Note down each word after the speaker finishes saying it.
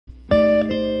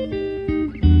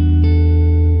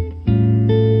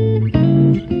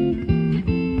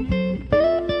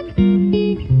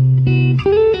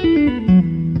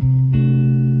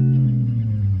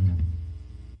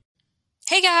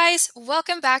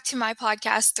welcome back to my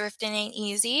podcast, Thrifting Ain't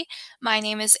Easy. My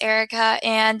name is Erica,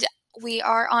 and we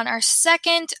are on our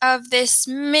second of this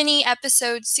mini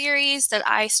episode series that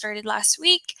I started last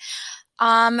week.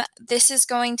 This is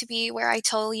going to be where I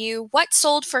tell you what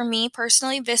sold for me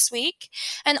personally this week,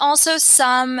 and also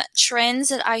some trends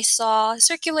that I saw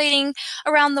circulating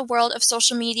around the world of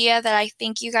social media that I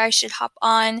think you guys should hop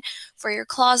on for your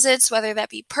closets, whether that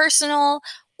be personal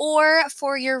or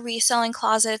for your reselling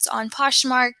closets on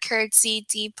Poshmark, Curtsy,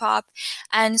 Depop,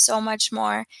 and so much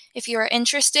more. If you are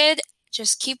interested,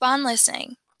 just keep on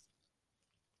listening.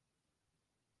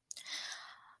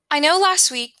 I know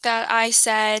last week that I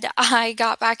said I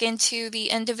got back into the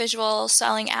individual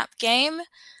selling app game,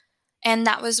 and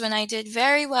that was when I did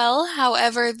very well.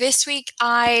 However, this week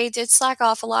I did slack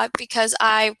off a lot because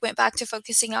I went back to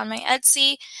focusing on my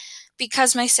Etsy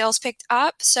because my sales picked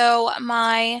up. So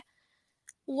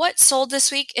what sold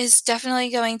this week is definitely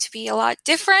going to be a lot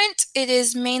different. It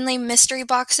is mainly mystery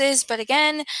boxes, but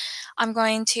again, I'm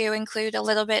going to include a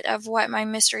little bit of what my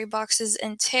mystery boxes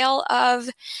entail of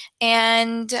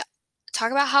and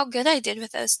talk about how good I did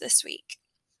with those this week.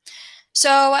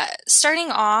 So,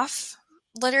 starting off,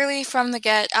 literally from the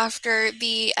get after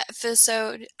the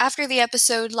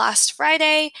episode last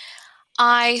Friday,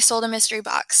 I sold a mystery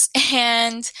box,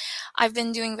 and I've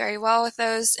been doing very well with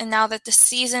those. And now that the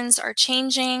seasons are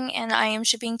changing and I am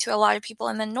shipping to a lot of people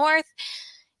in the north,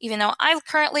 even though I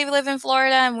currently live in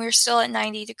Florida and we're still at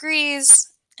 90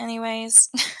 degrees anyways,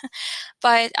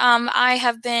 but I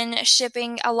have been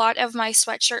shipping a lot of my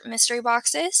sweatshirt mystery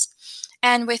boxes.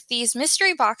 And with these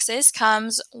mystery boxes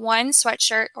comes one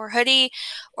sweatshirt or hoodie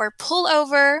or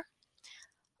pullover,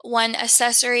 one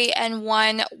accessory, and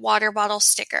one water bottle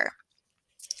sticker.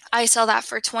 I sell that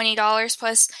for $20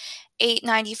 plus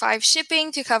 $8.95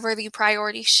 shipping to cover the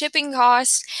priority shipping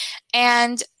cost,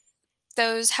 and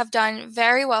those have done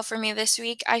very well for me this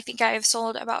week. I think I have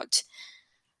sold about,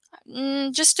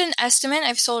 just an estimate,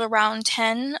 I've sold around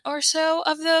 10 or so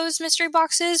of those mystery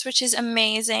boxes, which is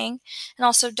amazing, and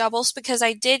also doubles because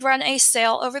I did run a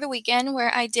sale over the weekend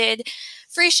where I did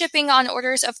free shipping on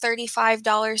orders of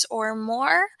 $35 or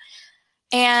more,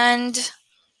 and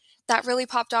that really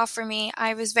popped off for me.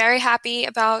 I was very happy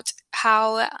about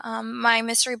how my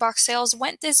mystery box sales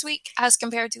went this week as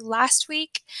compared to last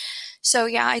week. So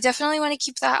yeah, I definitely want to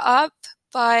keep that up,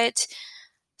 but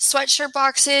sweatshirt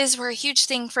boxes were a huge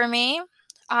thing for me.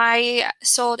 I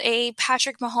sold a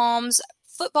Patrick Mahomes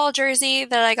football jersey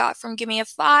that I got from Gimme a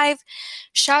 5.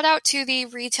 Shout out to the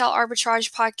Retail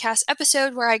Arbitrage podcast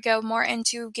episode where I go more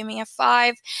into Gimme a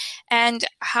 5 and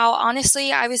how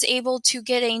honestly I was able to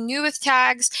get a new with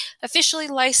tags, officially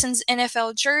licensed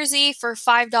NFL jersey for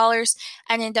 $5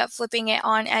 and end up flipping it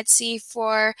on Etsy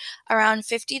for around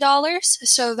 $50.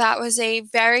 So that was a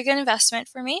very good investment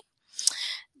for me.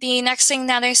 The next thing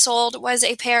that I sold was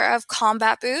a pair of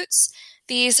combat boots.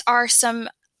 These are some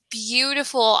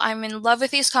beautiful, I'm in love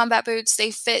with these combat boots. They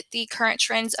fit the current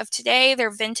trends of today. They're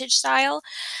vintage style.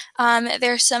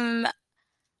 There's some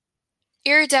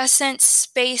iridescent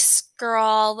Space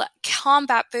Girl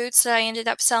combat boots that I ended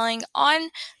up selling on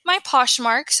my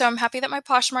Poshmark. So I'm happy that my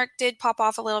Poshmark did pop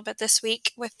off a little bit this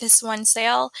week with this one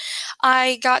sale.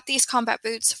 I got these combat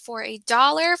boots for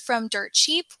 $1 from Dirt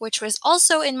Cheap, which was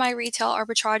also in my Retail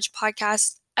Arbitrage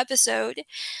podcast episode.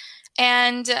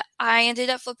 And I ended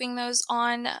up flipping those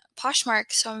on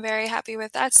Poshmark, so I'm very happy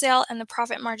with that sale and the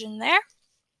profit margin there.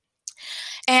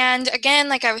 And again,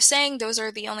 like I was saying, those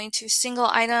are the only two single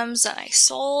items that I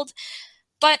sold,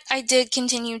 but I did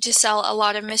continue to sell a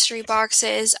lot of mystery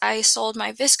boxes. I sold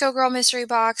my Visco Girl mystery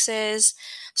boxes,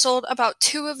 sold about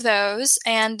 2 of those,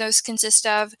 and those consist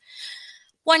of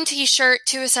 1 t-shirt,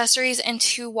 2 accessories, and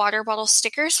 2 water bottle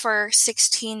stickers for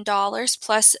 $16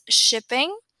 plus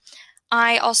shipping.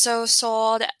 I also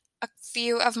sold a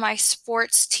few of my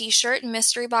sports t-shirt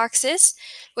mystery boxes,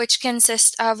 which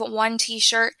consist of 1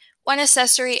 t-shirt, 1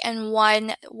 accessory, and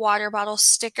 1 water bottle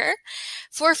sticker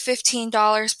for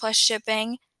 $15 plus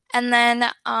shipping. And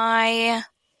then I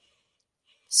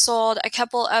sold a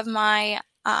couple of my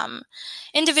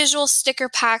individual sticker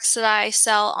packs that I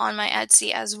sell on my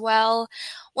Etsy as well.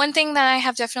 One thing that I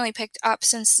have definitely picked up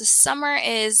since the summer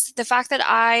is the fact that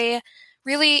I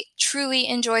really, truly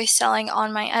enjoy selling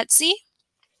on my Etsy.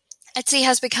 Etsy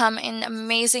has become an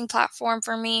amazing platform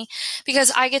for me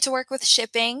because I get to work with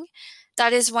shipping.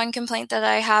 That is one complaint that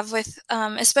I have with,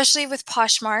 especially with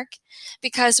Poshmark,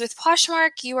 because with Poshmark,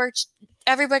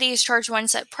 everybody is charged one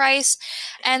set price,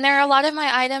 and there are a lot of my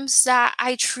items that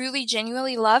I truly,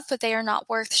 genuinely love, but they are not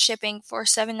worth shipping for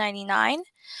 $7.99.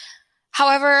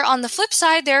 However, on the flip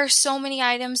side, there are so many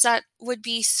items that would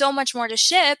be so much more to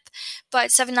ship, but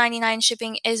 $7.99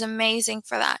 shipping is amazing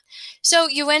for that. So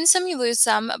you win some, you lose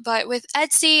some, but with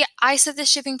Etsy, I set the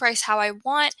shipping price how I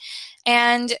want,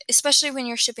 and especially when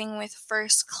you're shipping with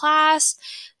first class,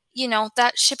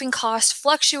 that shipping cost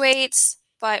fluctuates,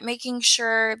 but making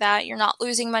sure that you're not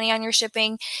losing money on your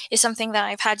shipping is something that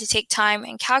I've had to take time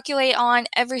and calculate on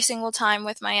every single time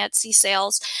with my Etsy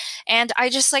sales. And I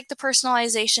just like the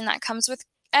personalization that comes with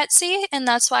Etsy, and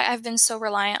that's why I've been so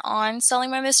reliant on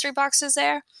selling my mystery boxes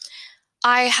there.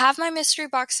 I have my mystery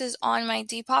boxes on my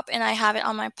Depop and I have it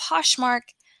on my Poshmark.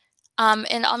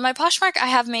 And on my Poshmark, I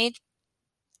have made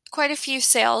quite a few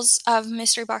sales of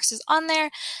mystery boxes on there,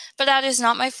 but that is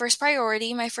not my first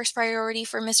priority. My first priority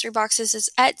for mystery boxes is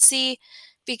Etsy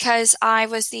because I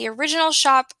was the original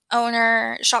shop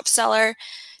seller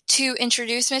to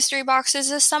introduce mystery boxes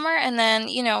this summer. And then,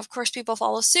 of course, people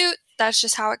follow suit. That's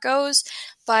just how it goes.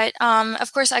 But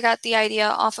of course, I got the idea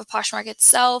off of Poshmark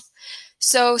itself.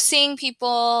 So seeing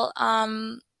people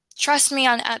trust me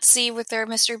on Etsy with their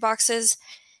mystery boxes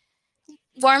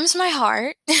warms my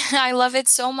heart. I love it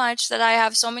so much that I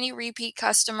have so many repeat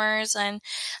customers, and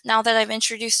now that I've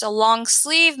introduced a long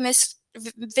sleeve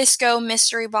Visco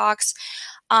mystery box,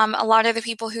 a lot of the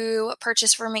people who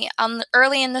purchased for me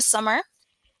early in the summer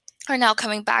are now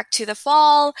coming back to the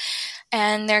fall,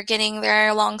 and they're getting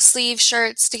their long sleeve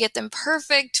shirts to get them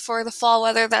perfect for the fall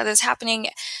weather that is happening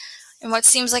in what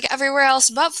seems like everywhere else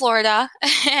but Florida.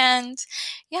 And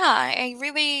yeah, I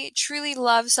really, truly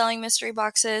love selling mystery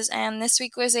boxes, and this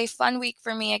week was a fun week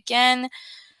for me again.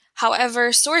 However,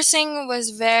 sourcing was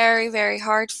very, very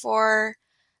hard for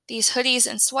these hoodies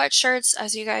and sweatshirts.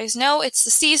 As you guys know, it's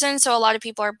the season, so a lot of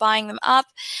people are buying them up.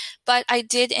 But I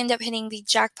did end up hitting the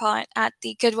jackpot at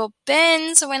the Goodwill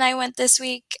bins when I went this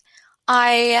week.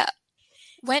 I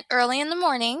went early in the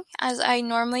morning, as I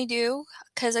normally do,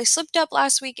 because I slipped up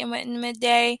last week and went in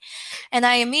midday, and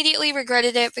I immediately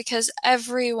regretted it because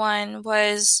everyone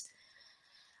was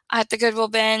at the Goodwill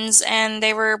bins and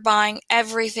they were buying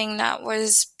everything that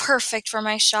was perfect for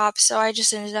my shop, so I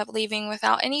just ended up leaving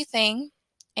without anything,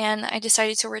 and I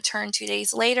decided to return 2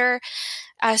 days later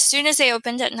as soon as they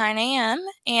opened at 9 a.m.,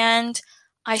 and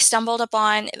I stumbled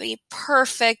upon the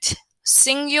perfect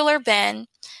singular bin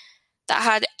that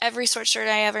had every sweatshirt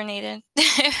I ever needed.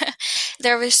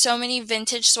 There was so many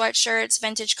vintage sweatshirts,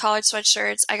 vintage college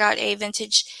sweatshirts. I got a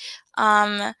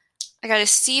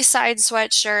seaside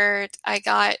sweatshirt. I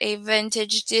got a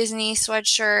vintage Disney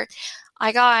sweatshirt.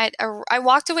 I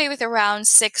walked away with around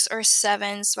 6 or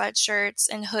 7 sweatshirts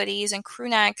and hoodies and crew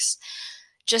necks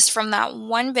just from that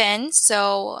one bin.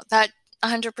 So that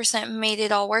 100% made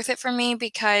it all worth it for me,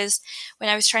 because when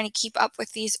I was trying to keep up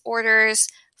with these orders,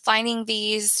 finding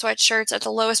these sweatshirts at the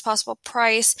lowest possible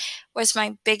price was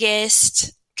my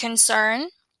biggest concern.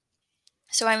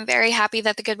 So I'm very happy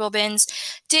that the Goodwill bins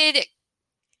did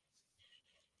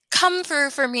come through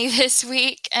for me this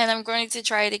week, and I'm going to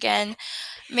try it again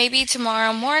maybe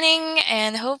tomorrow morning,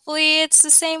 and hopefully it's the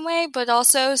same way. But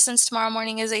also, since tomorrow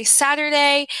morning is a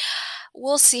Saturday,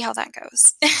 we'll see how that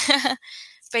goes.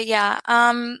 But yeah,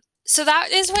 so that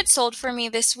is what sold for me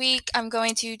this week. I'm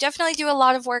going to definitely do a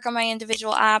lot of work on my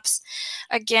individual apps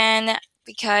again,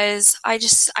 because I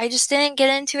just didn't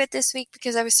get into it this week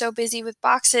because I was so busy with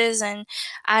boxes. And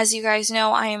as you guys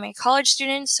know, I am a college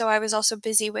student, so I was also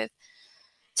busy with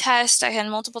tests. I had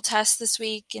multiple tests this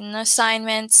week and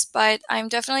assignments, but I'm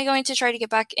definitely going to try to get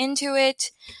back into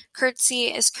it. Curtsy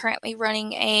is currently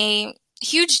running a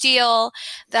huge deal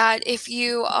that if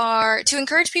you are to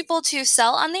encourage people to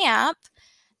sell on the app,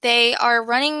 they are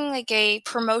running like a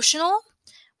promotional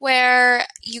where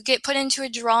you get put into a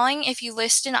drawing. If you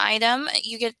list an item,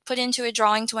 you get put into a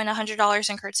drawing to win $100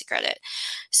 in Curtsy credit.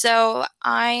 So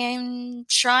I'm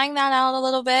trying that out a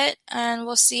little bit, and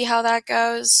we'll see how that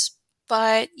goes.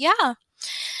 But yeah,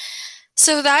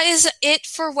 so that is it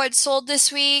for what sold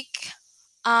this week.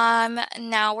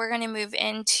 Now we're going to move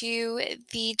into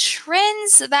the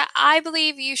trends that I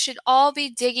believe you should all be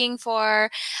digging for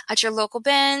at your local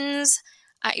bins,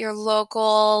 at your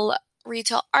local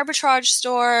retail arbitrage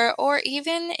store, or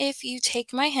even if you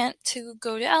take my hint to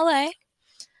go to LA,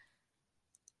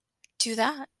 do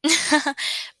that.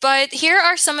 But here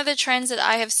are some of the trends that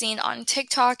I have seen on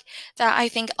TikTok that I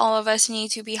think all of us need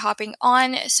to be hopping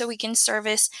on so we can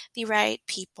service the right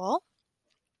people.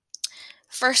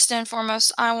 First and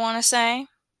foremost, I want to say,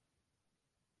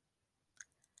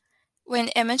 when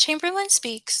Emma Chamberlain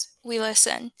speaks, we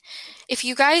listen. If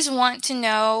you guys want to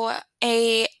know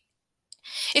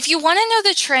if you want to know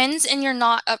the trends and you're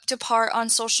not up to par on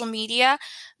social media,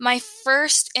 my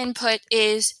first input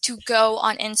is to go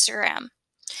on Instagram.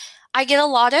 I get a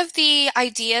lot of the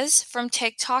ideas from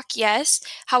TikTok, yes.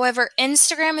 However,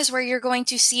 Instagram is where you're going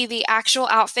to see the actual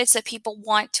outfits that people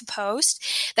want to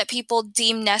post, that people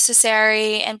deem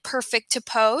necessary and perfect to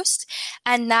post.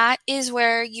 And that is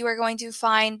where you are going to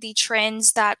find the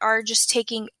trends that are just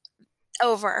taking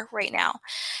over right now.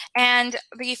 And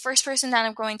the first person that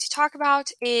I'm going to talk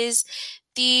about is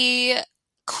the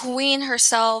queen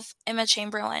herself, Emma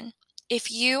Chamberlain.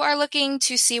 If you are looking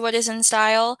to see what is in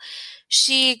style,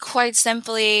 she quite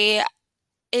simply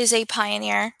is a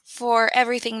pioneer for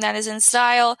everything that is in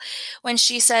style. When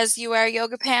she says you wear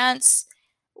yoga pants,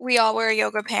 we all wear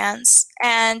yoga pants.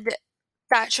 And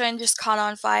that trend just caught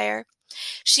on fire.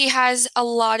 She has a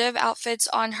lot of outfits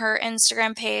on her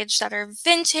Instagram page that are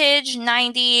vintage,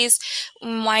 90s,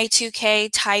 Y2K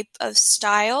type of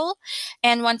style.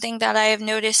 And one thing that I have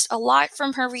noticed a lot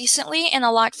from her recently and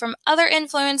a lot from other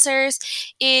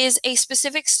influencers is a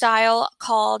specific style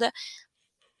called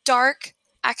dark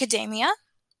academia.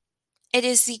 It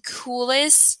is the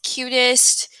coolest,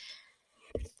 cutest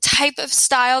type of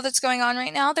style that's going on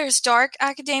right now. There's dark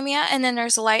academia and then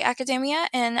there's light academia.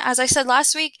 And as I said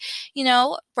last week,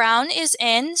 brown is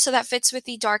in, so that fits with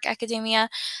the dark academia.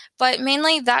 But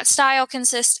mainly that style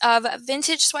consists of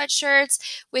vintage sweatshirts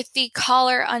with the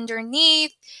collar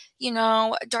underneath,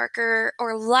 darker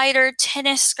or lighter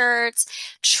tennis skirts,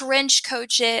 trench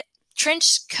coats,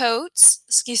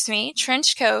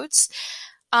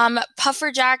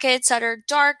 puffer jackets that are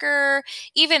darker,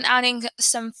 even adding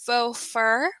some faux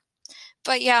fur.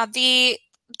 But yeah, the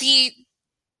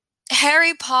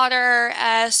Harry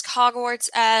Potter-esque,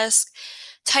 Hogwarts-esque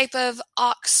type of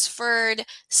Oxford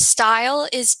style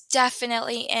is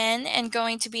definitely in and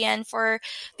going to be in for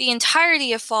the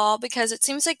entirety of fall, because it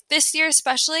seems like this year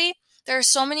especially, there are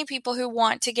so many people who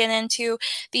want to get into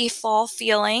the fall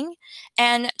feeling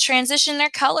and transition their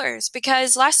colors.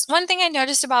 Because one thing I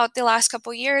noticed about the last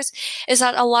couple years is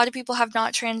that a lot of people have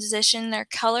not transitioned their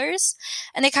colors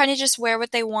and they kind of just wear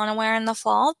what they want to wear in the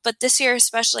fall. But this year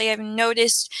especially, I've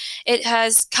noticed it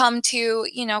has come to,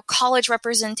 college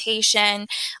representation,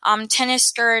 tennis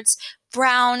skirts,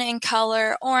 brown in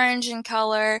color, orange in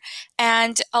color,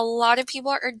 and a lot of people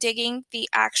are digging the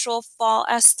actual fall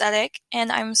aesthetic.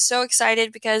 And I'm so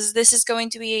excited because this is going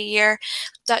to be a year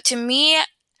that to me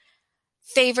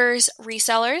favors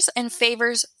resellers and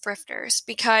favors thrifters,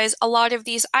 because a lot of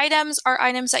these items are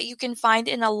items that you can find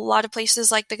in a lot of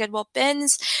places like the Goodwill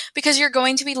bins, because you're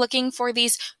going to be looking for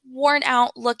these worn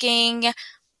out looking,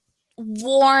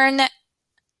 worn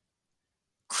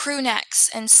crew necks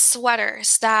and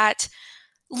sweaters that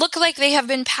look like they have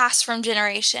been passed from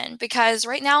generation, because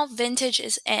right now vintage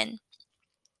is in.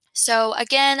 So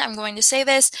again, I'm going to say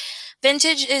this,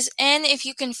 vintage is in. If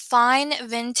you can find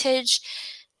vintage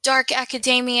dark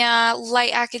academia,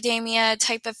 light academia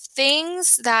type of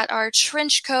things that are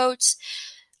trench coats,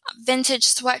 vintage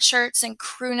sweatshirts and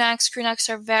crew necks. Crew necks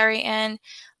are very in.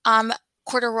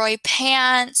 Corduroy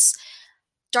pants,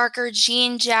 darker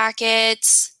jean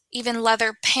jackets, even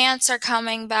leather pants are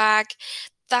coming back.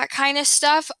 That kind of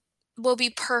stuff will be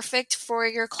perfect for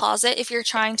your closet if you're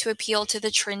trying to appeal to the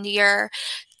trendier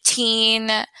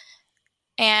teen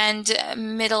and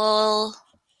middle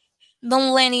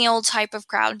millennial type of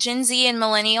crowd. Gen Z and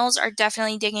millennials are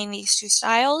definitely digging these two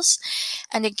styles.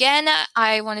 And again,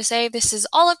 I want to say this is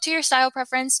all up to your style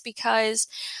preference, because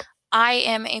I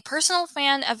am a personal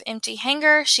fan of Empty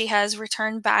Hanger. She has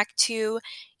returned back to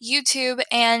YouTube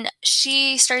and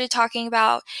she started talking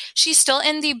about, she's still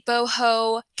in the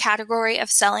boho category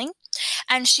of selling,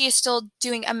 and she is still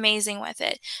doing amazing with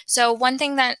it. So one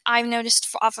thing that I've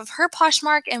noticed off of her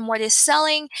Poshmark and what is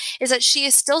selling is that she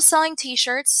is still selling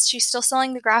t-shirts. She's still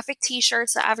selling the graphic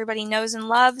t-shirts that everybody knows and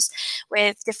loves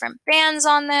with different bands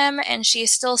on them, and she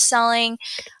is still selling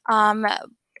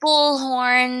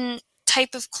bullhorn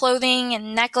type of clothing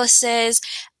and necklaces.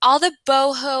 All the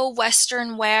boho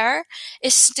Western wear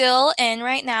is still in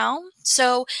right now.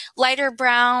 So lighter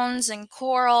browns and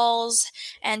corals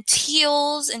and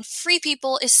teals and free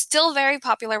people is still very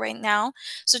popular right now.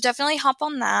 So definitely hop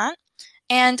on that.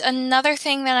 And another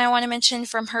thing that I want to mention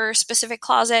from her specific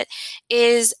closet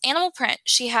is animal print.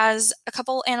 She has a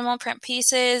couple animal print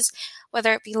pieces,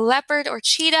 whether it be leopard or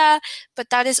cheetah,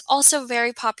 but that is also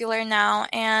very popular now,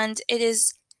 and it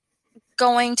is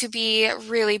going to be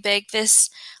really big this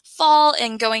fall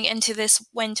and going into this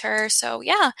winter. So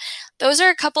yeah, those are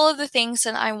a couple of the things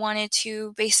that I wanted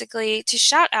to basically to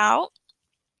shout out.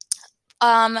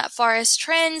 As far as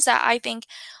trends that I think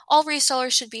all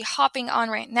resellers should be hopping on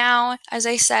right now. As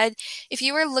I said, if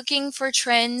you are looking for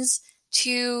trends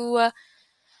to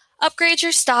upgrade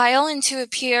your style and to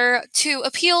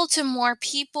appeal to more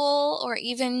people, or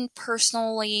even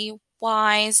personally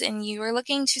wise, and you are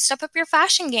looking to step up your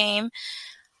fashion game,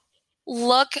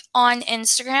 look on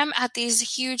Instagram at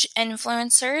these huge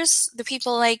influencers, the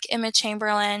people like Emma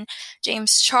Chamberlain,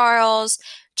 James Charles,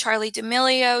 Charlie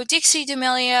D'Amelio, Dixie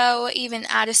D'Amelio, even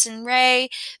Addison Rae.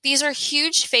 These are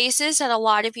huge faces that a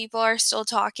lot of people are still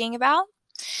talking about.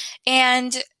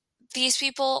 And these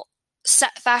people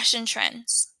set fashion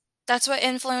trends. That's what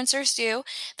influencers do.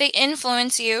 They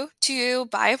influence you to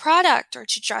buy a product or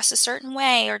to dress a certain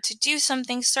way or to do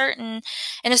something certain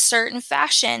in a certain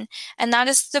fashion. And that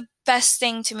is the best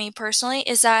thing to me personally,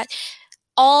 is that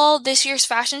all this year's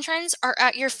fashion trends are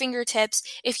at your fingertips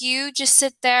if you just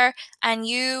sit there and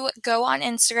you go on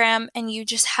Instagram and you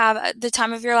just have the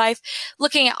time of your life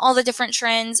looking at all the different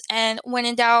trends. And when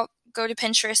in doubt, go to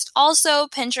Pinterest. Also,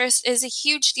 Pinterest is a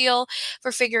huge deal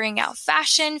for figuring out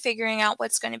fashion, figuring out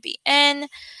what's going to be in.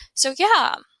 So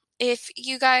yeah, if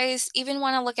you guys even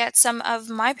want to look at some of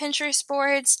my Pinterest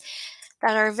boards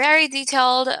that are very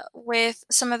detailed with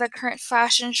some of the current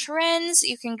fashion trends,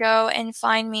 you can go and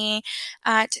find me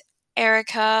at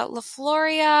Erica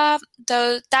LaFloria.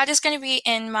 Though that is going to be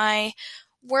in my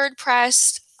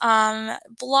WordPress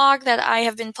blog that I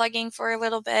have been plugging for a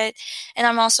little bit. And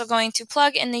I'm also going to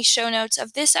plug in the show notes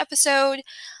of this episode.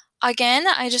 Again,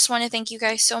 I just want to thank you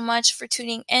guys so much for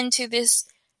tuning into this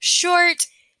short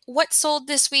What Sold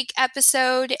This Week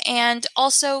episode, and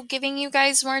also giving you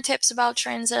guys more tips about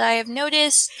trends that I have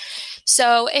noticed.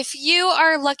 So if you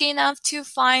are lucky enough to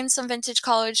find some vintage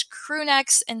college crew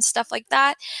necks and stuff like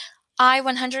that, I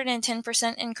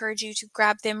 110% encourage you to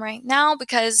grab them right now,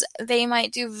 because they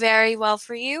might do very well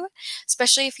for you,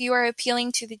 especially if you are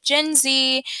appealing to the Gen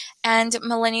Z and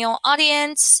millennial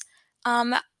audience.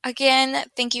 Again,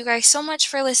 thank you guys so much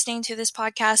for listening to this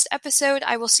podcast episode.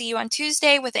 I will see you on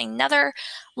Tuesday with another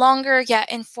longer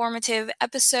yet informative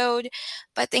episode.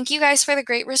 But thank you guys for the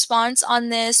great response on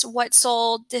this What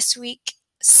Sold This Week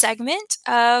segment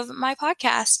of my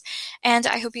podcast. And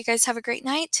I hope you guys have a great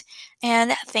night.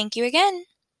 And thank you again.